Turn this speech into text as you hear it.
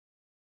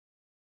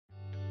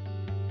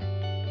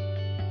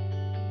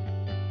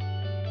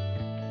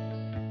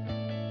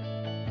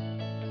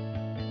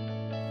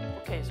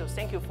Okay, so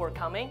thank you for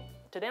coming.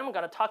 Today I'm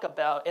going to talk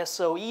about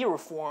SOE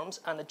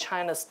reforms and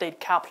China's state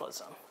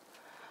capitalism.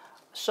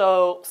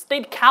 So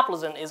state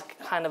capitalism is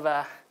kind of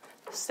a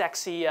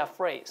sexy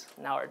phrase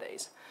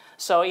nowadays.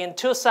 So in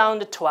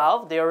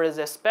 2012, there is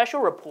a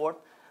special report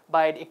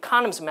by The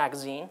Economist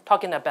magazine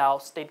talking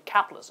about state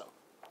capitalism.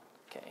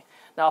 Okay.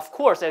 Now, of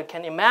course, you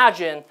can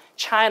imagine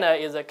China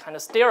is a kind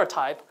of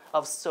stereotype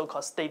of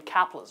so-called state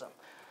capitalism.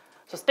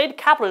 So state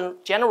capitalism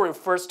generally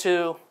refers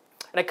to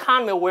an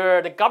economy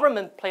where the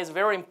government plays a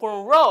very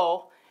important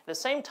role. At the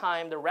same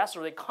time, the rest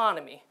of the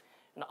economy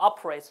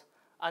operates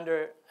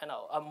under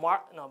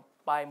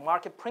by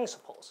market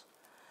principles.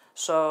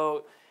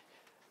 So,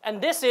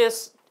 and this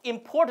is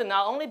important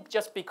not only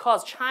just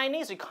because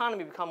Chinese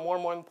economy become more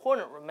and more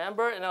important.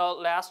 Remember,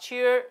 last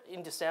year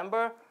in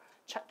December,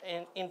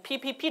 in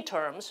PPP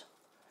terms,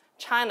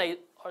 China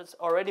has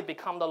already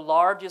become the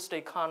largest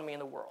economy in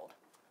the world.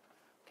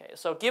 Okay,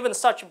 so given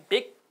such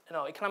big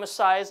economic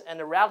size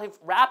and the relative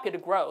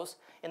rapid growth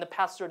in the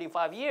past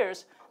 35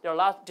 years, there are a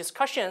lot of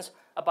discussions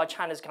about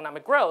China's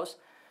economic growth.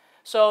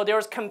 So there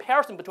is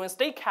comparison between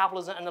state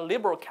capitalism and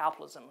liberal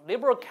capitalism.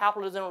 Liberal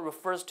capitalism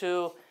refers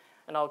to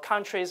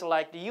countries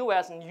like the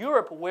US and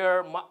Europe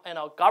where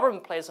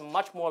government plays a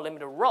much more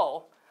limited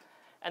role.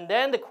 And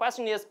then the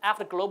question is,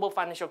 after the global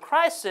financial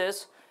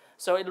crisis,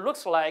 so it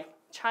looks like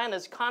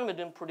China's economy is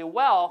doing pretty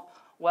well,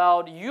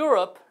 while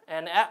Europe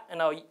and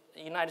the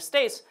United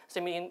States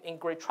seem in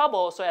great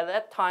trouble. So at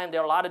that time, there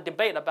are a lot of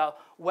debate about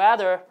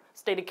whether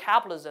state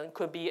capitalism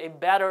could be a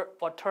better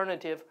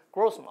alternative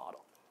growth model.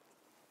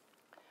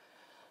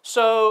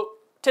 So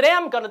today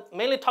I'm going to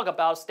mainly talk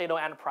about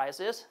state-owned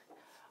enterprises.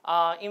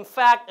 In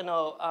fact,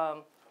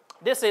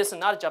 this is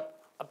not just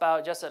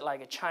about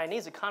like a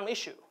Chinese economy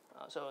issue.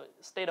 So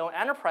state-owned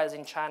enterprise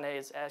in China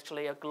is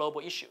actually a global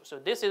issue. So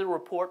this is a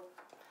report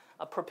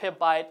prepared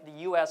by the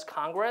US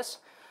Congress.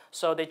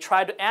 So they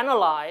try to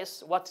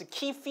analyze what's the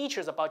key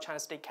features about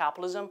China's state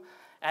capitalism,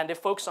 and they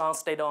focus on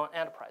state-owned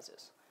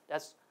enterprises.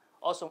 That's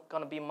also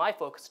going to be my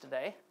focus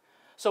today.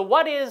 So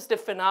what is the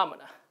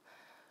phenomena?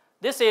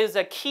 This is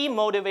a key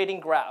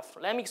motivating graph.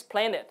 Let me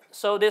explain it.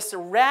 So this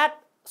red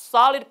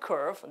solid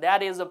curve,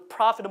 that is a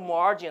profit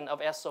margin of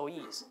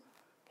SOEs.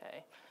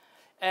 Okay?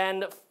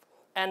 And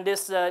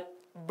this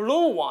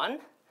blue one,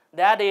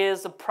 that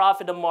is the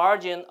profit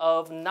margin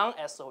of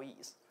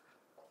non-SOEs.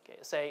 Okay,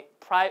 say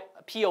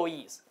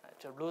POEs,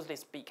 to loosely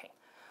speaking.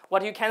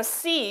 What you can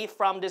see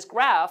from this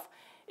graph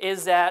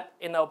is that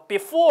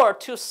before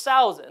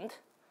 2000,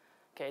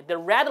 okay, the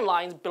red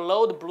line is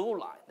below the blue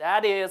line.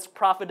 That is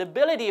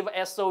profitability of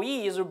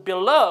SOEs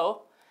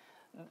below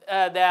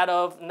that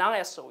of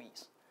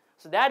non-SOEs.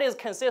 So that is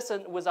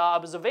consistent with our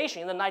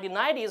observation. In the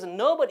 1990s,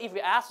 nobody, if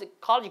you ask a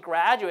college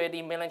graduate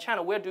in mainland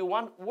China, where do you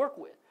want to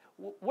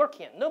work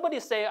in?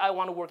 Nobody say, I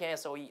want to work in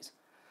SOEs.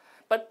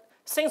 But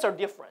things are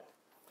different.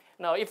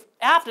 Now, if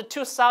after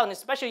 2000,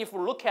 especially if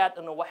we look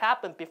at what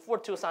happened before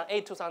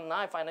 2008,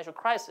 2009 financial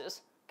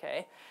crisis,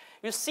 okay,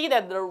 you see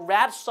that the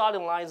red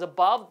solid line is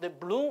above the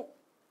blue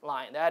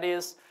line. That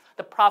is,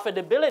 the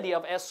profitability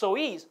of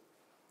SOEs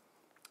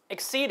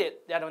exceeded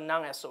that of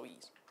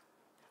non-SOEs.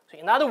 So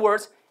in other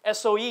words,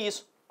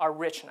 SOEs are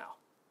rich now.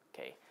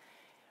 Okay,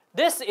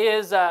 this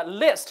is a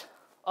list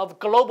of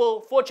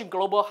Fortune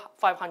Global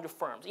 500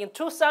 firms. In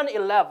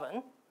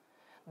 2011,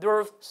 there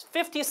were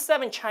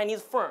 57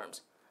 Chinese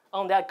firms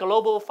on that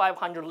Global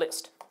 500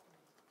 list.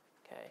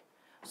 Okay,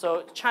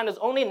 so China's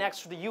only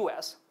next to the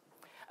US.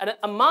 And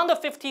among the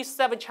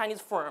 57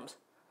 Chinese firms,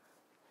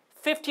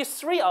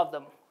 53 of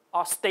them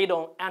are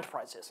state-owned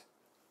enterprises,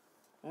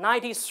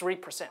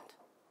 93%.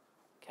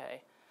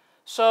 Okay,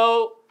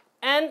 so,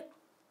 and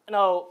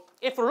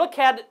if you look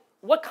at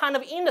what kind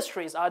of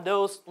industries are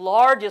those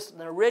largest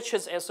and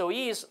richest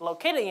SOEs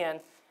located in,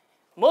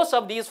 most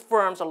of these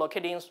firms are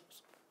located in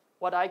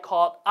what I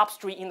call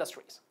upstream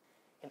industries,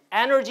 in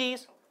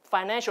energies,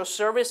 financial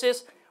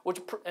services, which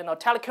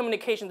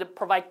telecommunications that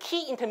provide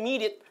key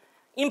intermediate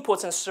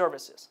inputs and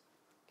services.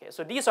 Okay,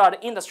 so these are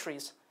the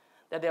industries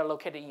that they are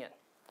located in.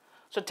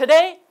 So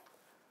today,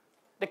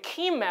 the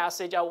key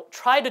message I will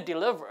try to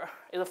deliver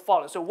is the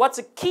following. So what's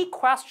the key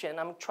question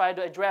I'm trying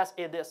to address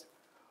is this.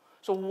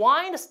 So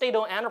why the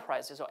state-owned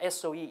enterprises, or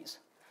SOEs,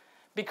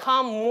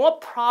 become more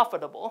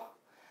profitable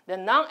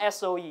than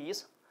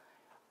non-SOEs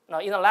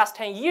in the last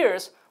 10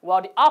 years,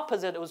 while the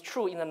opposite was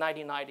true in the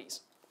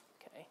 1990s?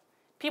 Okay.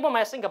 People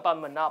might think about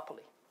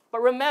monopoly.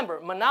 But remember,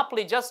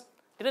 monopoly just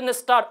didn't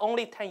start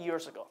only 10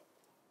 years ago.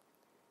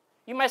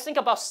 You might think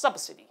about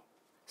subsidy.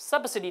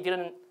 Subsidy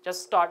didn't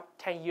just start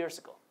 10 years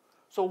ago.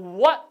 So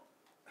what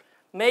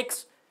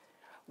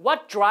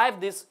drives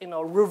this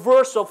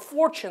reverse of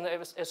fortune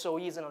of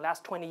SOEs in the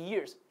last 20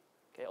 years?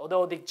 Okay,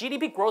 although the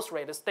GDP growth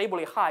rate is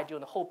stably high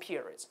during the whole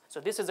period. So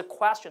this is a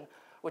question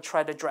we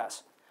try to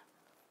address.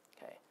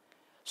 Okay.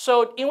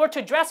 So in order to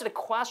address the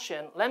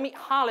question, let me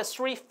highlight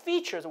 3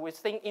 features we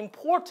think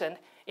important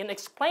in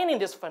explaining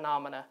this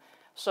phenomena.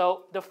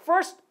 So the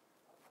first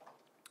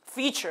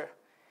feature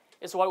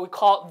is what we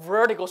call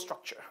vertical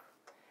structure.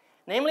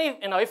 Namely,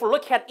 if we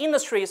look at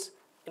industries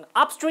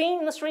upstream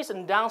industries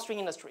and downstream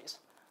industries.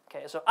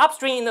 Okay, so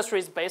upstream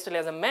industries basically,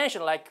 as I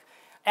mentioned, like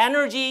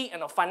energy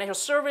and financial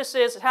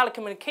services,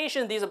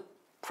 telecommunications, these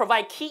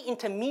provide key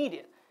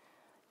intermediate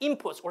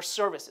inputs or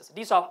services.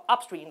 These are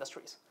upstream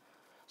industries.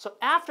 So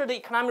after the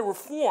economic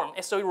reform,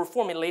 SOE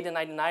reform in the late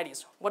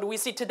 1990s, what we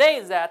see today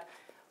is that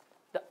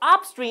the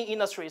upstream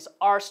industries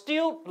are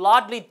still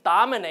largely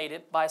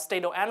dominated by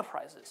state-owned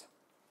enterprises.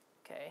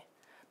 Okay?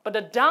 But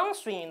the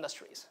downstream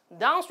industries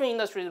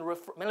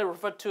mainly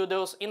refer to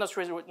those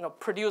industries that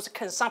produce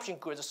consumption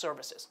goods or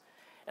services,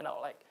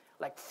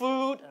 like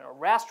food,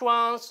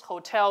 restaurants,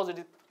 hotels,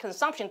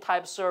 consumption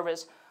type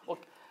service,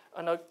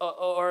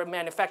 or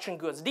manufacturing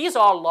goods. These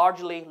are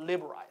largely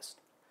liberalized.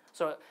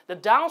 So the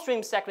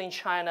downstream sector in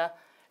China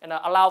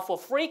allow for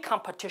free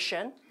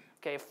competition,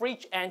 okay, free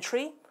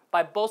entry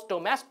by both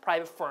domestic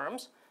private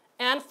firms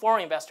and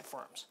foreign investor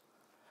firms.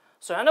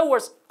 So in other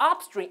words,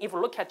 upstream, if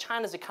you look at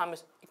China's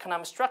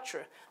economic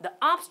structure, the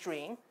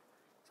upstream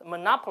is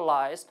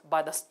monopolized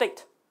by the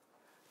state.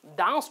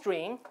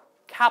 Downstream,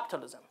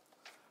 capitalism.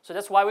 So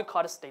that's why we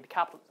call it state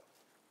capitalism.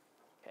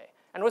 Okay.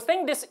 And we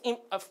think this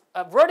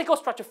a vertical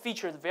structure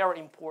feature is very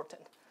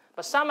important,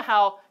 but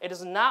somehow it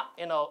is not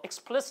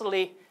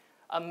explicitly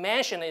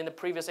mentioned in the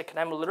previous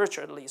academic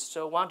literature, at least.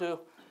 So I want to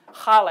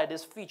highlight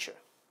this feature.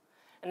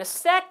 And the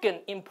second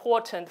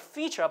important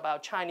feature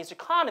about Chinese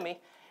economy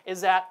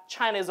is that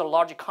China is a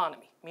large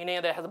economy, meaning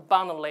that it has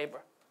abundant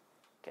labor.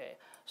 Okay.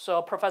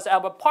 So Professor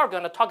Albert Park is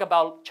going to talk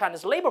about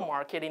China's labor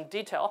market in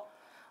detail.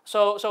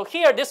 So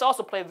here, this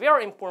also plays a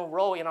very important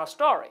role in our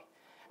story.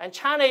 And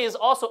China is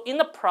also in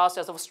the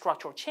process of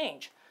structural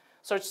change.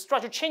 So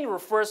structural change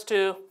refers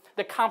to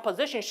the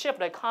composition shift of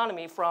the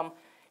economy from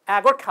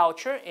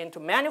agriculture into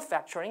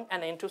manufacturing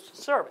and into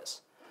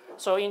service.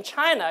 So in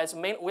China,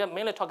 we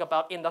mainly talk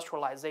about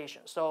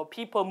industrialization. So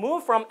people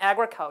move from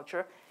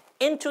agriculture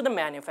into the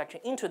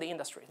manufacturing, into the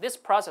industry. This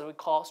process we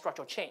call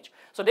structural change.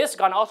 So this is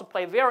going to also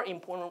play a very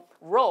important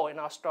role in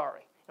our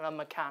story, in our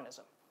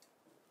mechanism.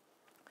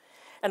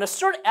 And the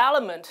third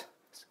element,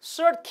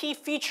 third key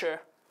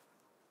feature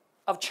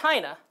of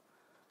China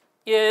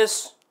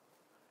is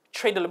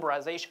trade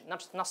liberalization,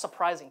 not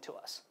surprising to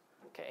us.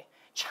 Okay.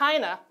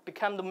 China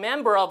became the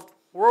member of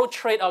World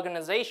Trade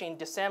Organization in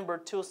December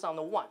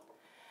 2001.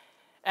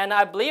 And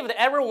I believe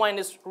that everyone in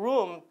this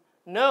room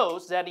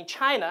knows that in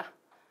China,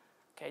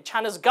 okay,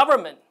 China's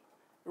government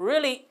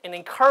really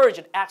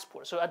encouraged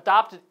export, so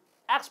adopted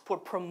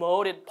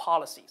export-promoted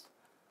policies.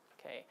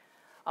 Okay.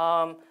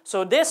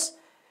 So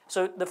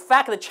the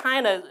fact that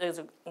China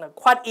is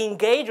quite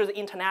engaged with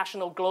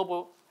international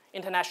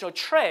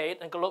trade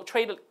and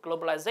trade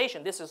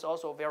globalization, this is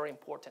also very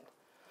important.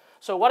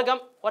 So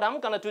what I'm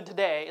going to do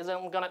today is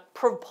I'm going to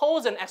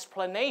propose an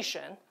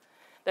explanation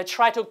that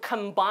try to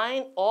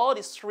combine all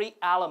these three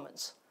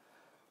elements,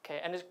 okay,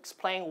 and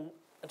explain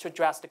and to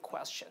address the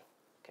question,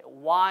 okay,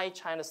 why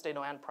China's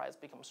state-owned enterprise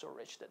becomes so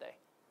rich today.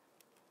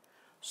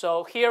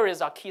 So here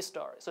is our key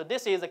story. So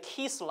this is a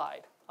key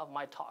slide of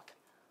my talk.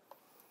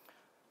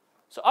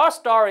 So our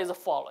story is the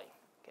following.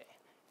 Okay.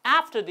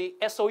 After the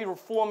SOE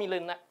reform in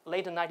the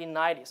late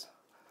 1990s,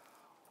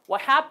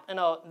 what happened?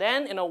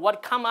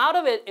 What come out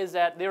of it is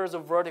that there is a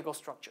vertical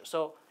structure.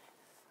 So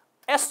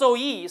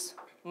SOEs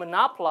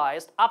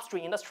monopolized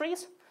upstream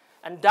industries,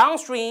 and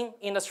downstream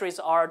industries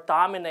are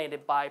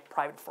dominated by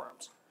private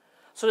firms.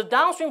 So the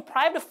downstream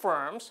private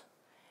firms,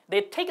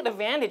 they take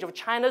advantage of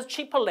China's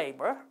cheaper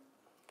labor,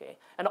 okay,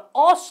 and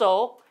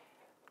also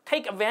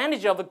take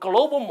advantage of the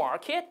global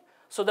market.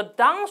 So the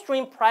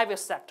downstream private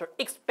sector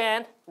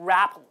expand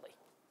rapidly.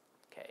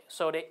 Okay,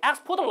 so they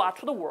export a lot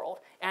to the world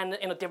and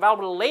develop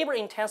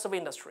labor-intensive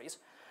industries.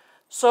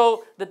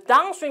 So the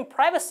downstream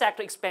private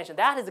sector expansion,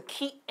 that is a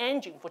key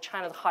engine for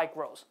China's high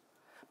growth.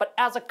 But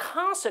as a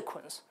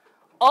consequence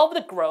of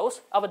the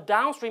growth of a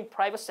downstream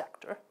private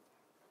sector,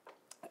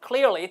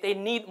 clearly they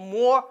need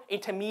more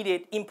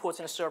intermediate inputs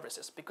and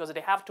services because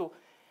they have to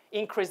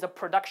increase the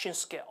production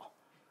scale.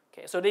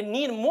 Okay, so they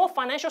need more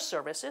financial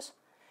services.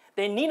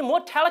 They need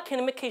more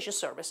telecommunication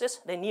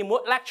services. They need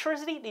more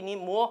electricity. They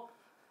need more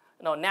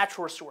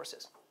natural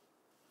resources.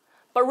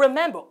 But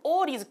remember,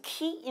 all these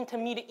key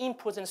intermediate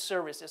inputs and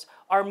services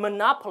are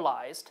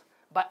monopolized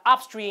by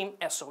upstream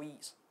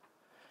SOEs.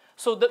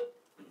 So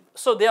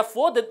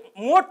therefore, the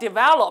more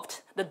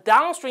developed the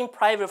downstream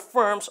private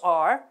firms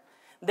are,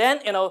 then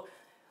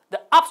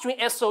the upstream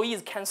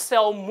SOEs can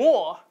sell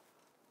more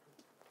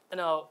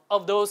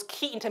of those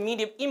key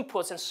intermediate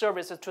inputs and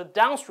services to the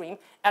downstream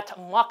at a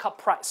markup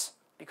price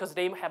because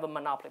they have a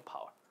monopoly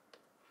power.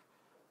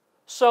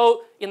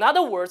 So in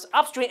other words,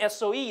 upstream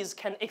SOEs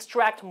can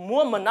extract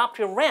more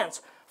monopoly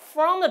rents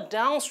from the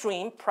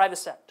downstream private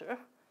sector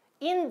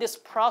in this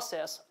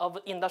process of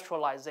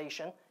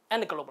industrialization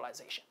and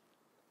globalization.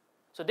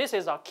 So this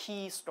is our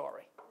key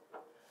story.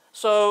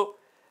 So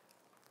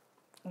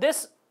a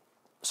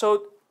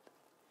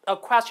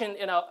question,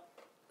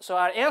 so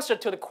our answer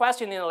to the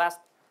question in the last,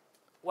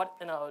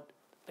 the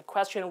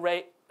question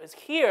rate is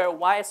here,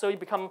 why SOE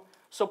become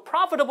so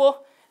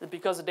profitable is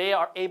because they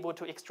are able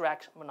to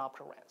extract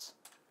monopoly rents.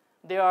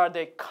 they are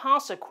the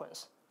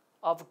consequence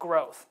of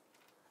growth,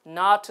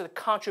 not the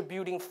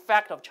contributing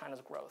factor of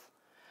China's growth.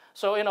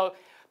 So,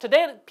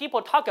 today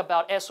people talk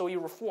about SOE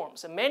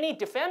reforms, and many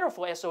defenders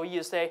for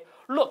SOEs say,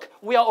 look,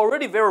 we are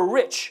already very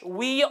rich.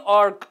 We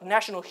are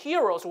national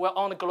heroes. We're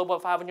on the Global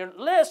 500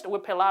 list. We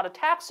pay a lot of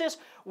taxes.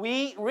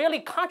 We really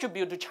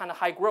contribute to China's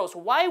high growth.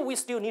 Why we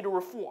still need to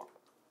reform?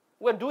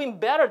 We're doing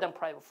better than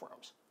private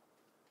firms.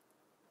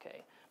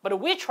 Okay. But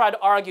we try to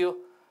argue,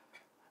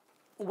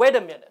 wait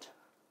a minute.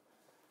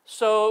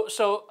 So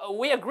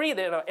we agree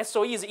that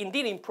SOEs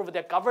indeed improve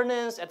their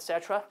governance,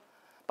 etc.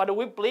 But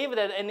we believe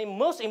that the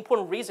most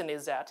important reason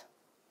is that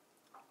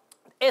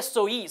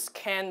SOEs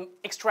can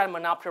extract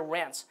monopoly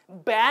rents,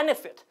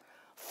 benefit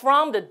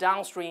from the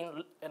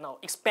downstream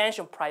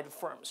expansion of private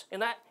firms.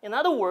 In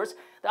other words,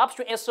 the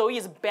upstream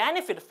SOEs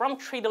benefit from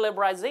trade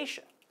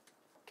liberalization.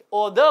 Okay.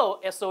 Although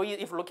SOEs,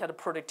 if you look at the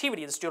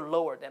productivity, is still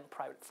lower than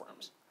private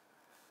firms.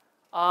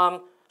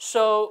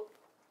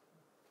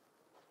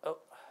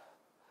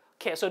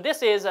 Okay, so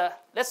this is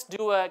let's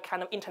do a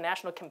kind of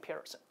international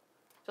comparison.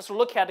 Just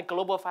look at the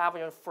global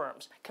 500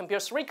 firms. Compare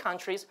 3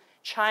 countries,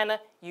 China,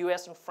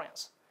 US, and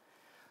France.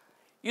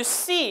 You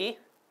see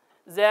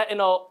that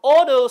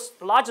all those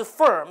largest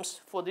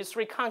firms for these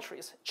 3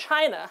 countries,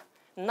 China,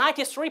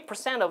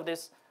 93% of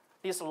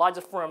these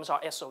largest firms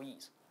are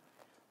SOEs.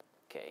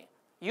 Okay.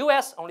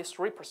 US, only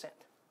 3%.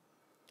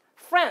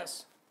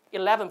 France,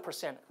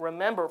 11%.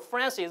 Remember,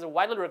 France is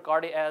widely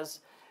regarded as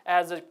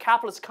a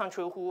capitalist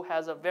country who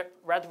has a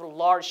relatively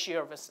large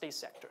share of the state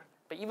sector.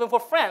 But even for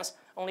France,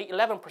 only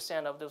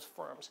 11% of those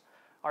firms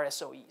are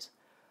SOEs.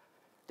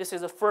 This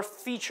is the first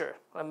feature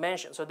I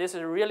mentioned. So this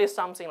is really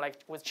something like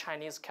with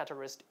Chinese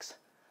characteristics.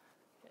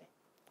 Okay.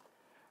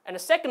 And the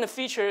second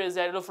feature is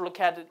that if you look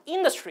at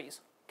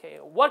industries, okay,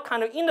 what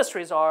kind of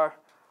industries are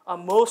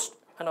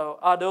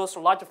those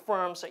large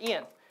firms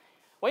in?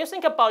 When you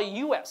think about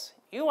US,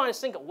 you want to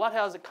think of what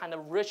is the kind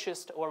of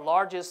richest or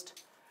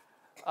largest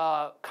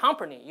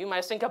company. You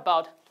might think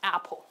about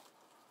Apple.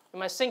 You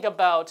might think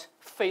about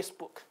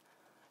Facebook.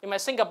 You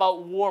might think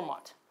about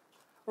Walmart.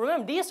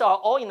 Remember, these are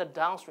all in the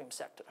downstream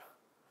sector.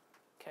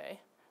 Okay,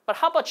 but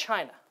how about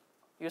China?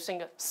 You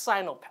think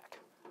Sinopec.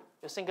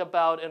 You think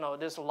about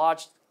these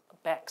large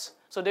banks.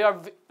 So they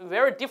are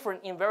very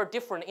different in very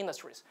different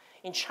industries.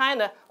 In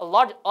China,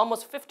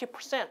 almost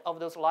 50% of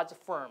those large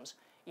firms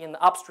in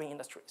the upstream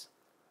industries.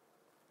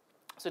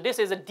 So this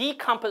is a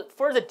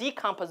further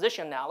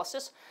decomposition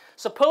analysis.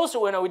 Suppose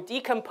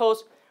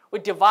we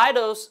divide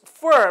those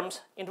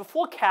firms into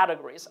 4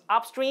 categories: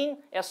 upstream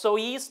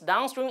SOEs,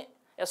 downstream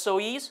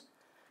SOEs,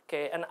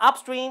 okay, and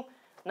upstream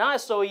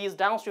non-SOEs,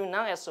 downstream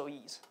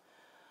non-SOEs.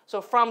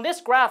 So from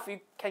this graph, you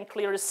can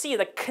clearly see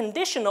that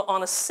conditional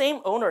on the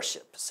same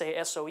ownership, say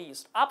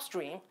SOEs,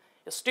 upstream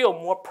is still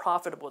more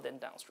profitable than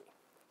downstream.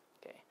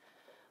 Okay.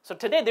 So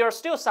today there are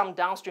still some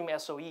downstream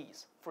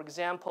SOEs. For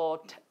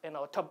example,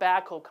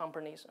 tobacco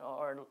companies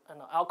or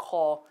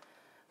alcohol.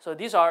 So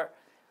these are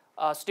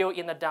still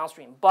in the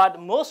downstream. But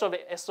most of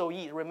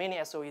the remaining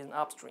SOEs in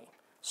upstream.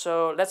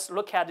 So let's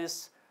look at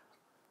this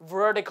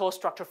vertical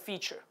structure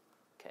feature.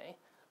 Okay.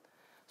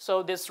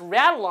 So this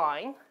red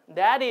line,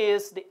 that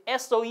is the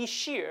SOE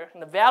share,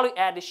 and the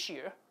value-added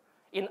share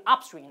in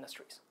upstream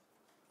industries.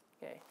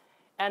 Okay.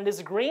 And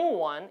this green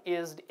one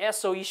is the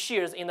SOE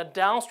shares in the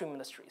downstream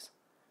industries.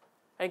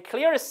 And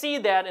clearly see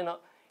that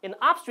in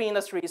upstream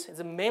industries,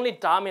 it's mainly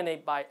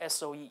dominated by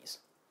SOEs.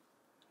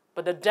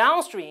 But the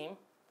downstream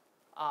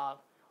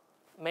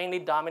mainly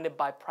dominated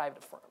by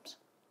private firms.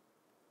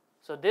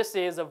 So this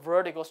is a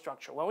vertical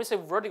structure. When we say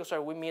vertical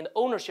structure, we mean the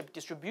ownership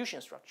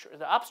distribution structure.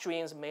 The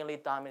upstream is mainly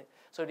dominated,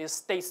 so it is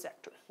state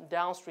sector.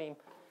 Downstream,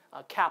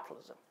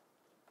 capitalism.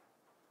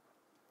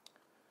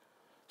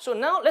 So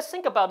now let's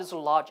think about this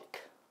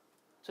logic.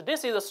 So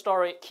this is a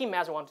story, key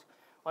message I want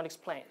to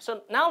explain.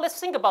 So now let's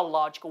think about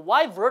logic.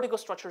 Why vertical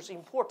structure is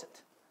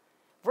important?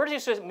 Vertical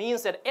structure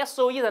means that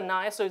SOEs and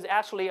non-SOEs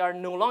actually are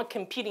no longer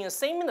competing in the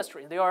same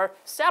industry. They are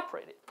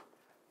separated.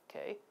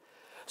 Okay.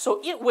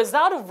 So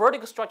without a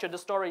vertical structure, the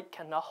story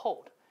cannot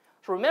hold.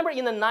 So remember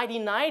in the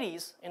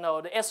 1990s,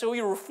 the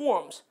SOE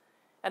reforms.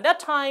 At that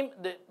time,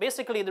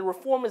 basically the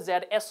reform is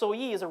that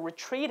SOEs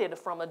retreated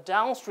from a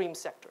downstream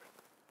sector.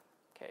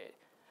 Okay.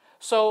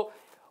 So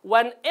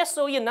when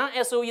SOE and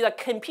non-SOE are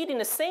competing in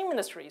the same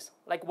industries,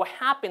 like what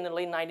happened in the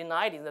late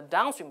 1990s in the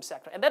downstream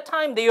sector, at that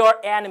time they are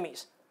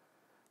enemies.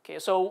 Okay.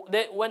 So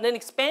when the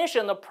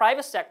expansion of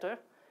private sector,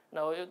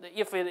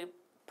 if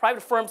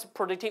private firms'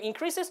 productivity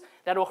increases,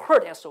 that will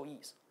hurt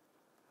SOEs.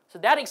 So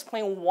that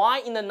explains why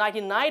in the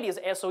 1990s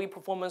SOE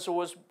performance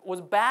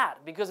was bad,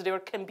 because they were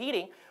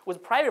competing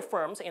with private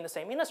firms in the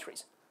same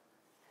industries.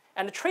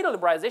 And the trade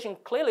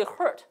liberalization clearly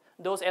hurt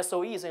those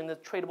SOEs in the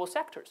tradable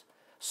sectors.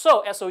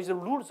 So SOEs are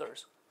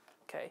losers.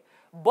 Okay?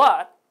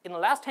 But in the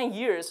last 10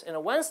 years,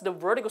 once the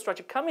vertical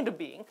structure came into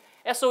being,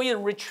 SOEs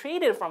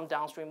retreated from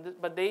downstream,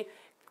 but they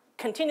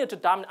continue to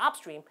dominate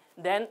upstream,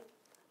 then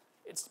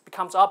it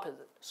becomes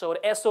opposite. So the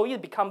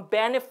SOEs become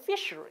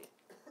beneficiary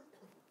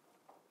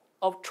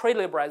of trade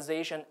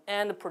liberalization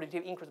and the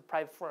productivity increase of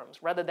private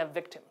firms rather than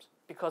victims,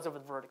 because of the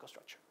vertical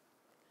structure.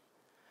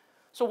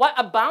 So why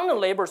abundant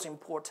labor is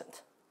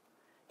important?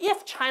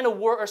 If China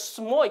were a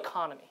small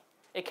economy,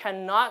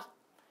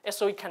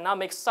 SOE cannot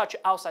make such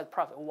outside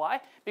profit. Why?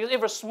 Because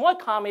if a small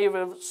economy, if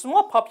a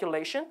small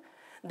population,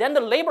 then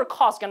the labor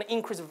cost is going to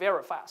increase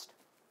very fast.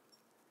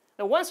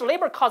 Now, once the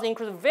labor cost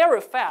increases very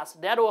fast,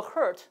 that will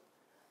hurt,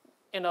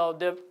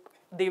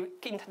 the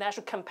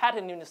international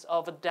competitiveness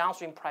of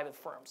downstream private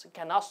firms. It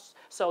cannot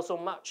sell so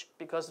much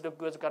because the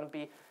goods are going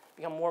to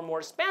become more and more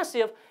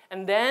expensive,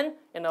 and then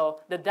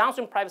the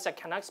downstream private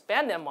sector cannot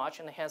expand that much,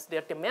 and hence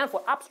their demand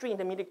for upstream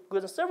intermediate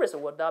goods and services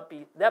will not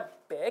be that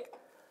big.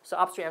 So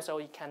upstream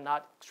SOE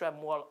cannot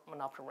extract more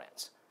monopoly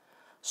rents.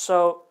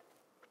 So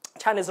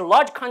China is a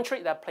large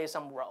country that plays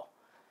some role.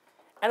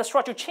 And the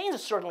structural change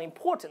is certainly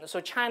important. So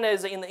China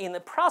is in the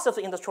process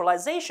of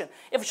industrialization.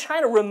 If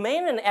China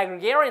remained an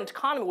agrarian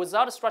economy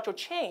without a structural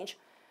change,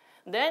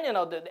 then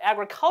the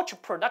agriculture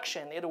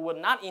production, it would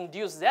not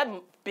induce that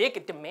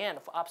big demand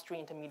for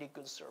upstream intermediate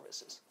goods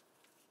services.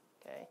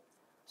 Okay?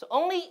 So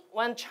only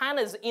when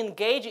China is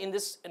engaged in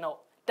this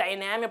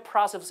dynamic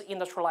process of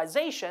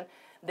industrialization,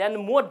 then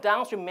more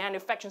downstream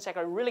manufacturing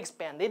sector really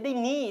expand. They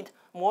need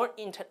more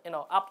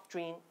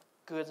upstream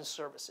goods and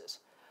services.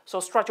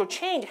 So structural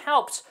change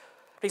helps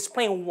to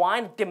explain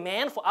why the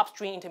demand for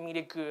upstream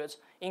intermediate goods,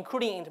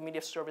 including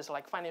intermediate services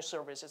like financial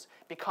services,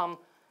 become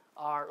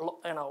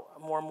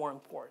more and more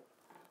important.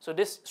 So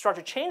this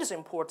structural change is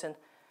important,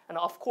 and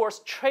of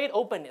course, trade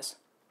openness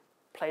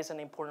plays an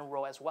important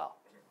role as well.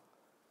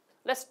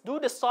 Let's do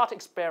the thought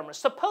experiment.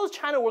 Suppose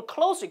China were a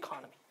closed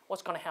economy.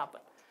 What's going to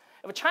happen?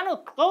 If China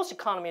were a closed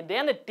economy,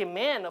 then the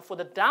demand for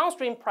the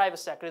downstream private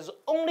sector is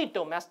only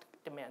domestic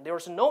demand. There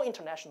is no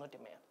international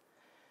demand.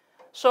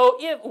 So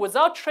if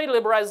without trade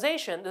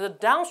liberalization, the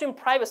downstream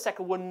private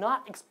sector will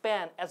not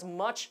expand as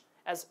much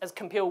as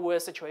compared with the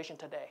situation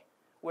today,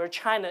 where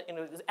China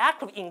is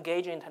actively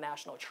engaged in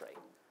international trade.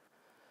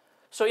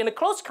 So in a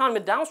closed economy,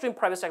 downstream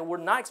private sector will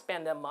not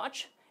expand that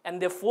much,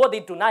 and therefore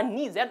they do not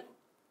need that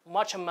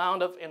much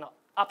amount of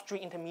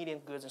upstream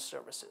intermediate goods and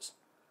services.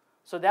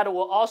 So that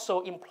will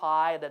also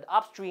imply that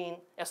upstream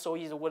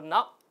SOEs will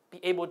not be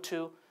able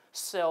to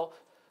sell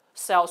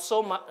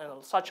so much,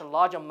 such a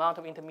large amount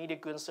of intermediate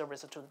goods and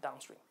services to the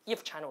downstream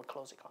if China were a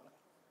closed economy.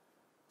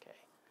 Okay.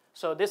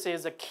 So this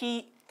is a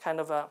key kind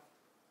of a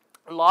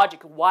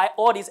logic why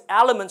all these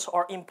elements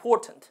are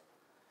important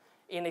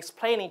in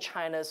explaining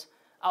China's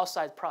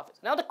outside profits.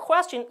 Now the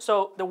question,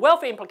 so the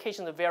welfare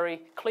implications are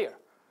very clear.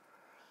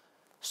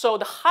 So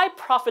the high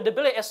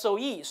profitability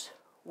SOEs,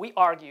 we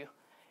argue,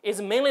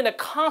 is mainly the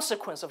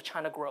consequence of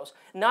China growth,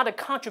 not a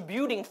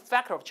contributing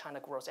factor of China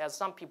growth, as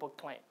some people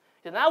claim.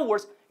 In other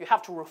words, you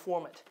have to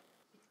reform it.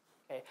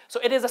 Okay? So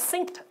it is a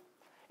symptom.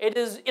 It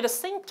is a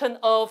symptom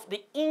of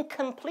the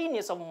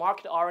incompleteness of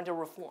market-oriented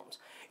reforms.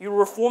 You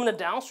reform the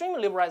downstream,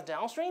 liberalize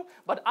downstream,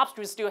 but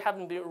upstream still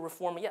haven't been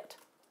reformed yet.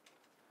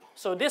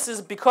 So this is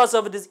because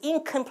of this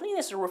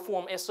incompleteness of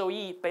reform,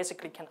 SOE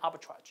basically can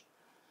arbitrage.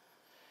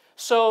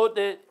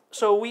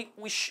 So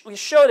we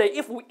show that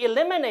if we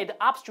eliminate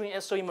the upstream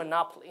SOE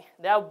monopoly,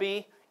 that would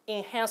be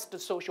enhance the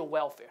social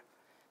welfare,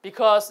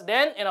 because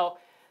then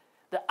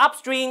the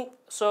upstream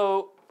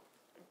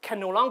can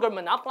no longer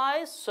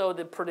monopolize, so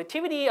the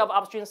productivity of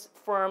upstream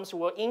firms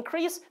will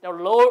increase.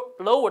 They'll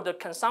lower the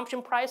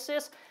consumption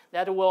prices.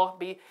 That will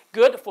be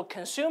good for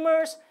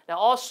consumers. That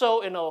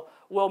also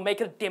will make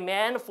the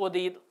demand for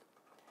the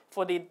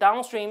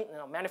downstream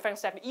manufacturing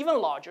sector even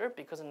larger,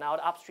 because now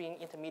the upstream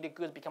intermediate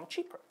goods become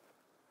cheaper.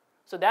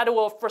 So that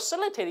will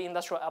facilitate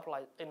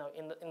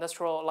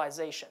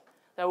industrialization.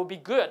 That will be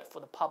good for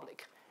the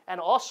public,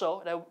 and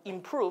also that will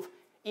improve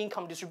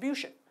income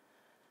distribution,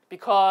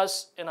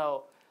 because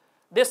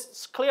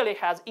this clearly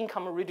has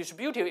income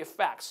redistributive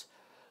effects.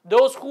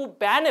 Those who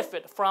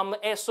benefit from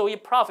SOE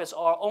profits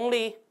are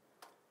only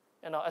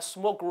a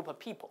small group of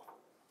people.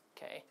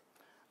 Okay,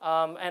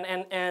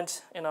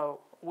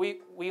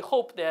 we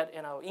hope that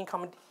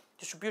income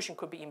distribution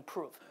could be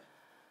improved.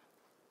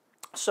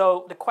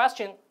 So the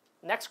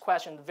next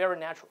question, very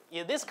natural: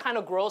 is this kind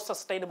of growth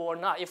sustainable or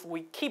not? If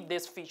we keep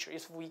this feature,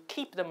 if we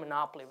keep the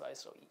monopoly of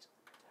SOEs.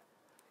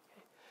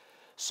 Okay.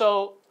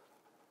 So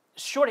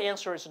short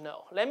answer is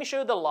no. Let me show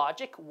you the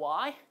logic.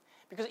 Why?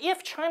 Because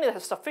if China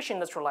has sufficient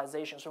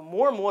industrialization, so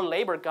more and more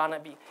labor gonna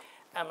be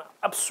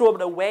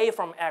absorbed away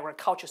from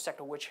agriculture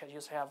sector, which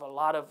used to have a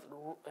lot of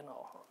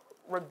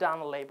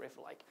redundant labor, if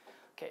you like.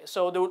 Okay,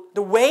 so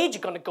the wage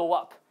is gonna go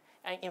up,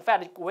 and in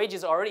fact, the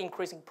wages are already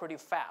increasing pretty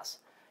fast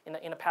in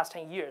the past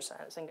 10 years.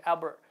 I think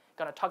Albert is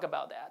gonna talk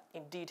about that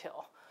in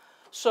detail.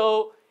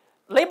 So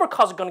labor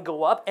costs are gonna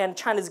go up, and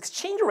China's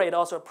exchange rate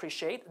also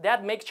appreciate.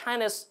 That makes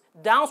China's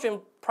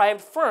downstream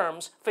private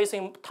firms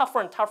facing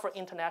tougher and tougher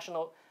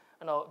international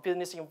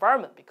business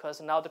environment,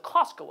 because now the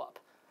costs go up.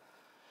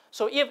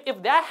 So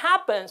if that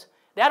happens,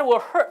 that will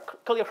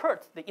clearly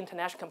hurt the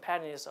international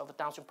competitiveness of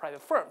downstream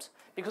private firms,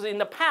 because in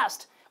the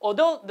past,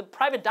 although the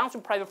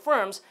downstream private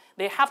firms,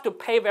 they have to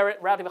pay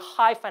relatively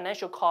high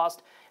financial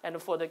cost and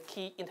for the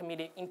key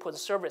intermediate input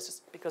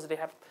services because they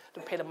have to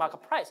pay the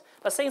market price.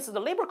 But since the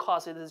labor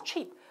cost is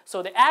cheap,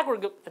 so the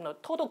aggregate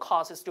total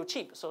cost is still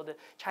cheap. So the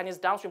Chinese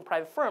downstream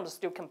private firms are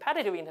still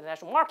competitive in the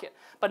international market.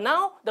 But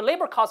now the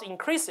labor cost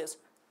increases.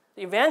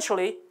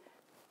 Eventually,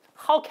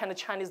 how can the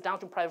Chinese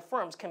downstream private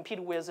firms compete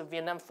with a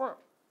Vietnam firm?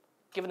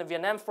 Given the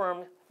Vietnam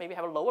firm maybe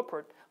have a lower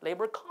per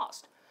labor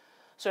cost.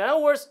 So in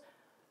other words,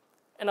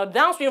 a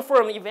downstream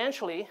firm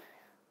eventually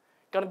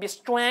going to be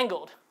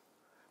strangled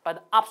by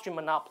the upstream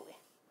monopoly.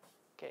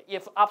 Okay,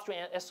 if upstream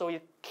and SOE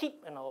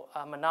keep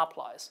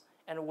monopolized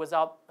and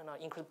without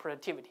increased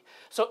productivity.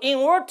 So in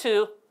order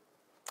to,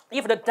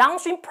 if the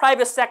downstream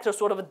private sector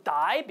sort of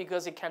die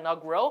because it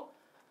cannot grow,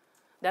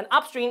 then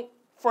upstream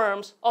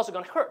firms also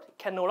going to hurt,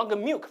 can no longer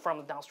milk from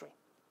the downstream.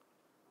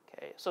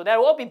 Okay, so that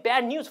will be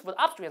bad news for the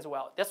upstream as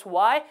well. That's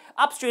why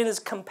upstream is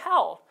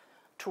compelled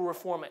to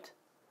reform it.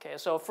 Okay,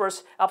 so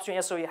first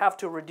upstream SOE have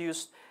to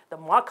reduce the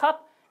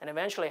markup and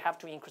eventually have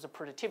to increase the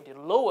productivity,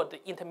 lower the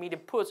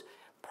intermediate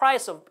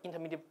price of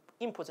intermediate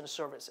inputs and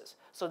services,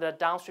 so that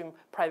downstream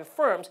private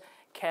firms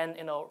can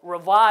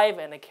revive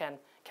and it can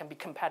be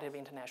competitive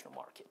in the international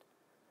market.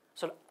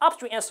 So the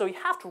upstream SOE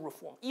have to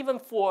reform, even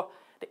for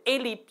the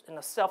elite and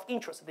the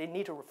self-interest, they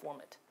need to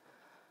reform it.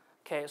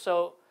 Okay,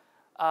 so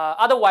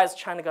otherwise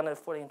China gonna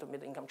fall into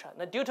middle-income China.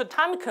 Now, due to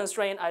time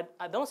constraint,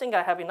 I don't think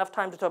I have enough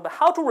time to talk about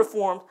how to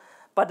reform,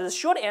 but the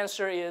short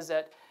answer is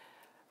that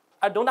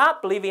I do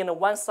not believe in a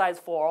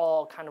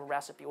one-size-for-all kind of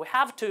recipe. We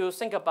have to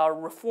think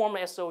about reform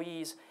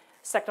SOEs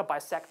sector by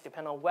sector,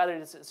 depending on whether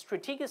it's a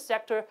strategic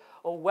sector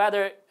or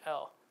whether,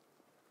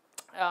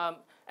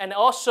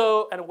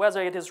 and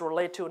whether it is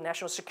related to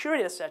national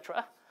security,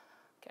 etc.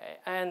 Okay,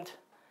 and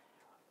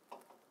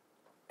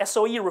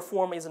SOE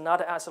reform is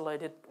not an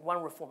isolated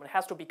one reform. It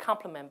has to be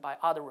complemented by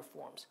other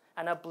reforms.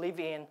 And I believe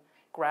in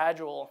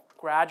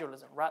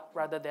gradualism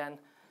rather than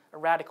a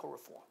radical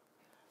reform.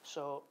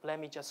 So let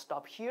me just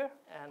stop here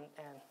and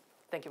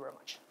thank you very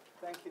much.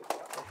 Thank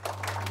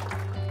you.